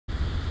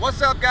What's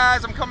up,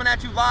 guys? I'm coming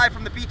at you live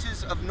from the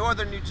beaches of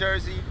northern New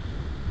Jersey,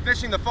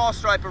 fishing the fall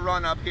striper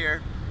run up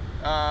here.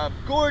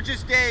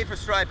 Gorgeous day for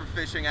striper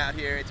fishing out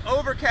here. It's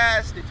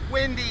overcast, it's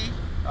windy.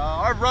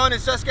 Our run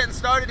is just getting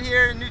started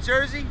here in New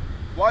Jersey.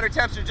 Water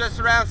temps are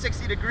just around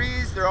 60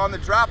 degrees. They're on the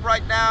drop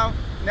right now.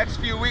 Next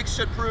few weeks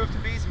should prove to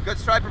be some good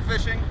striper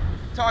fishing.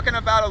 Talking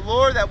about a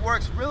lure that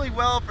works really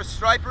well for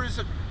stripers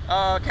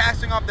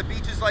casting off the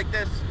beaches like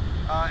this,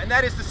 and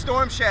that is the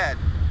Storm Shad.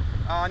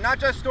 Not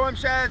just Storm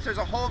Shads, there's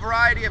a whole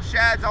variety of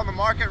shads on the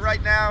market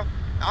right now.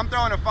 I'm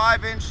throwing a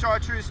 5-inch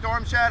Chartreuse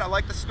Storm Shad. I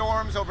like the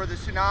Storms over the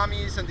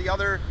Tsunamis and the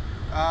other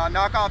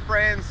knockoff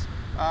brands.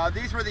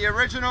 These were the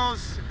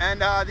originals,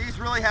 and these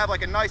really have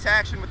like a nice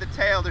action with the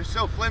tail. They're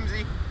so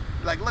flimsy.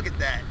 Like, look at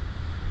that.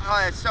 Oh,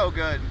 that's so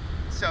good.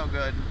 So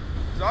good.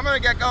 So I'm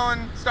gonna get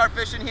going, start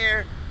fishing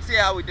here, see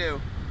how we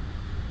do.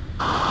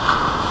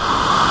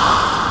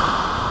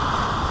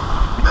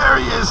 There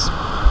he is.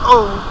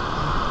 Oh.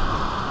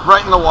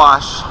 Right in the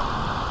wash.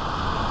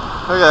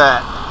 Look at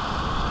that.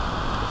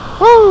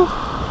 Woo!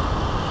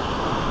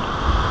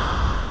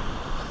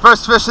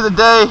 First fish of the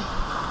day.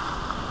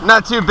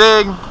 Not too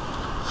big.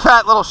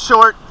 Fat little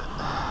short.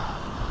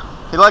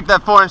 He liked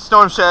that 4-inch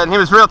Storm Shad, and he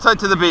was real tight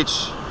to the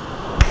beach.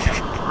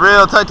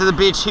 Real tight to the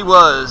beach he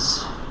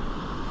was.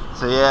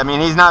 So yeah, I mean,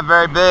 he's not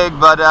very big,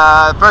 but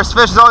first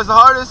fish is always the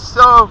hardest,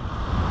 so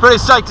pretty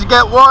psyched to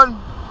get one.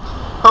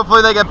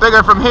 Hopefully they get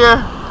bigger from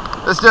here.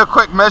 Let's do a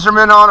quick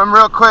measurement on them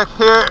real quick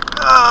here.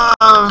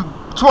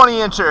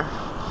 20-incher.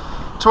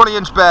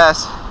 20-inch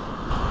bass.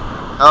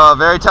 Oh,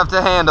 very tough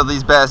to handle,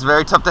 these bass.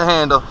 Very tough to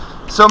handle.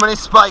 So many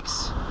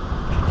spikes.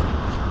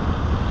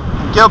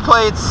 Gill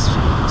plates,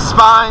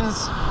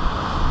 spines.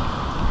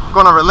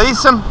 Gonna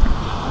release him.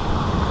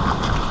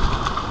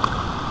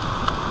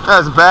 That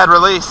was a bad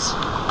release.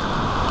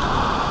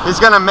 He's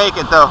gonna make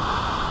it though.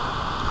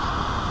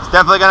 He's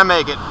definitely gonna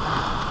make it.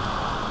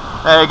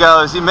 There he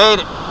goes. He made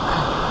it.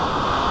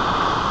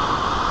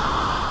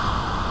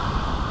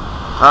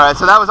 Alright,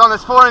 so that was on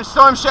this 4-inch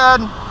Storm Shad.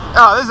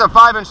 Oh, this is a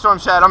 5-inch Storm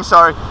Shad, I'm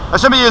sorry. I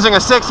should be using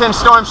a 6-inch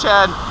Storm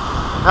Shad.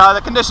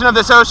 The condition of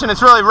this ocean,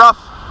 it's really rough.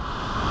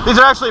 These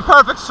are actually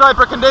perfect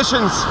striper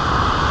conditions.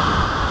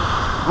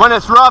 When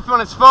it's rough, when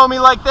it's foamy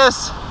like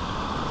this,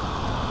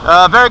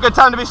 very good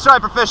time to be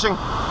striper fishing.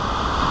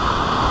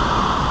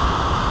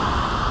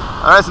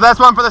 Alright, so that's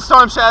one for the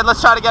Storm Shad. Let's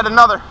try to get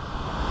another.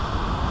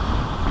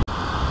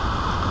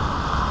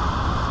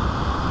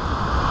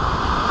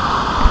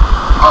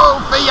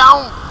 Oh,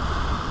 fion!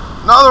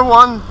 Another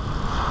one.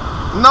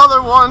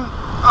 Another one.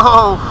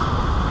 Oh.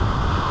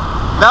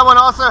 That one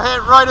also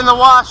hit right in the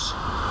wash.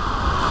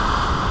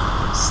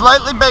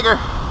 Slightly bigger.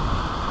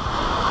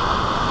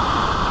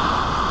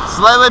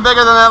 Slightly bigger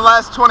than that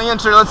last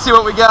 20-incher. Let's see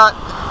what we got.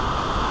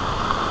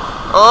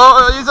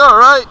 Oh, he's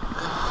alright.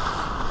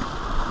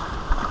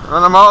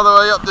 Run him all the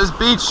way up this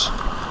beach.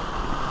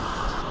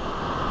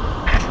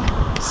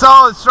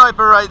 Solid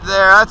striper right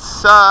there.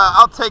 That's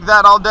I'll take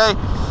that all day.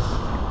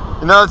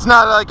 You know, it's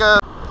not like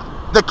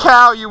the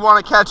cow you want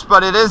to catch,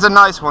 but it is a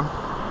nice one.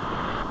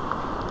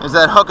 There's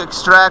that hook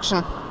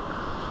extraction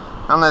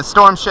on that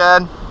Storm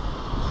Shad.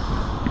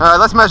 Alright,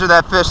 let's measure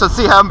that fish. Let's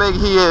see how big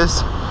he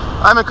is.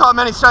 I haven't caught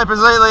many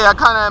stripers lately. I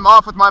kind of am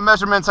off with my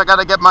measurements. I got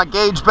to get my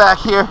gauge back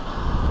here.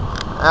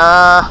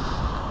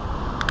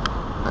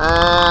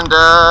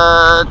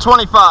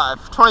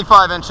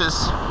 25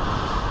 inches.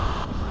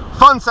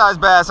 Fun size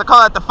bass. I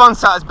call that the fun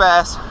size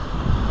bass.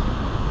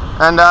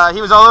 And he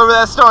was all over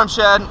that Storm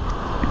Shad.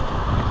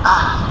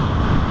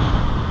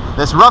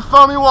 This rough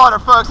foamy water,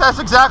 folks, that's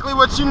exactly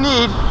what you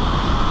need,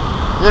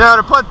 you know,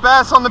 to put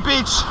bass on the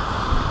beach,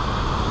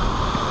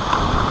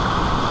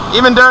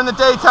 even during the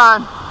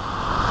daytime.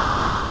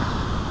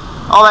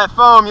 All that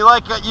foam, you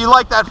like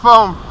that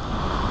foam.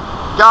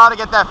 Gotta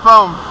get that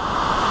foam.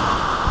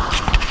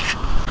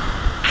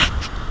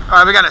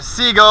 Alright, we got a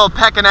seagull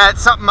pecking at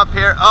something up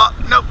here. Oh,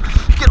 nope,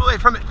 get away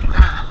from it.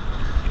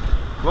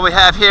 What we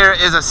have here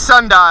is a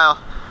sundial.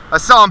 I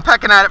saw him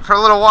pecking at it for a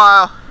little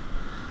while.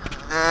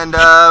 And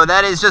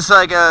that is just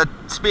like a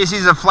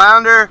species of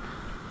flounder.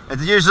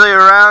 It's usually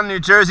around New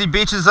Jersey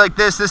beaches like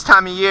this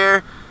time of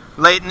year,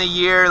 late in the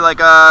year, like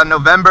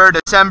November,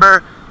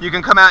 December. You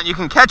can come out and you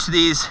can catch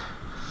these.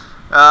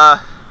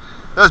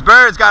 Those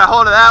birds got a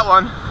hold of that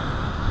one.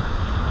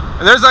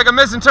 And there's like a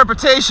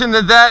misinterpretation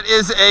that that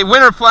is a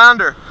winter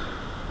flounder.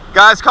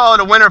 Guys call it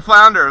a winter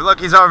flounder.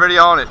 Look, he's already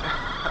on it.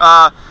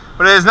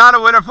 But it is not a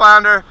winter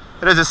flounder.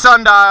 It is a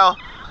sundial.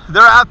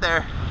 They're out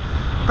there.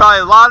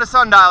 Probably a lot of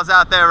sundials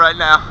out there right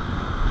now.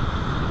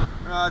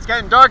 It's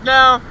getting dark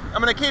now.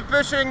 I'm going to keep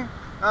fishing.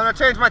 I'm going to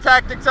change my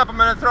tactics up. I'm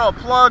going to throw a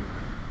plug.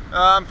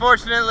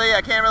 Unfortunately,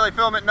 I can't really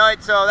film at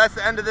night, so that's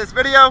the end of this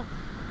video.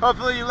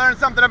 Hopefully you learned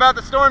something about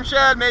the Storm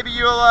Shad. Maybe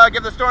you'll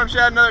give the Storm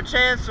Shad another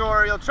chance,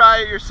 or you'll try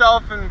it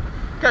yourself and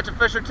catch a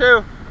fish or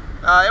two.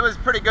 It was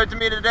pretty good to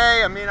me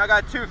today. I mean, I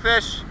got 2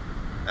 fish.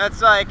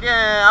 That's like,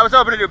 I was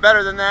hoping to do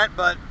better than that,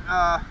 but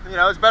you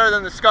know, it's better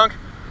than the skunk.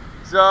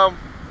 So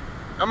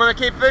I'm gonna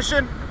keep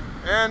fishing.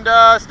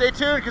 And stay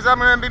tuned, because I'm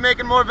going to be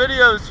making more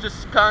videos,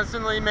 just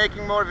constantly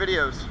making more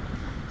videos.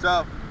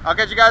 So I'll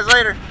catch you guys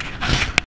later.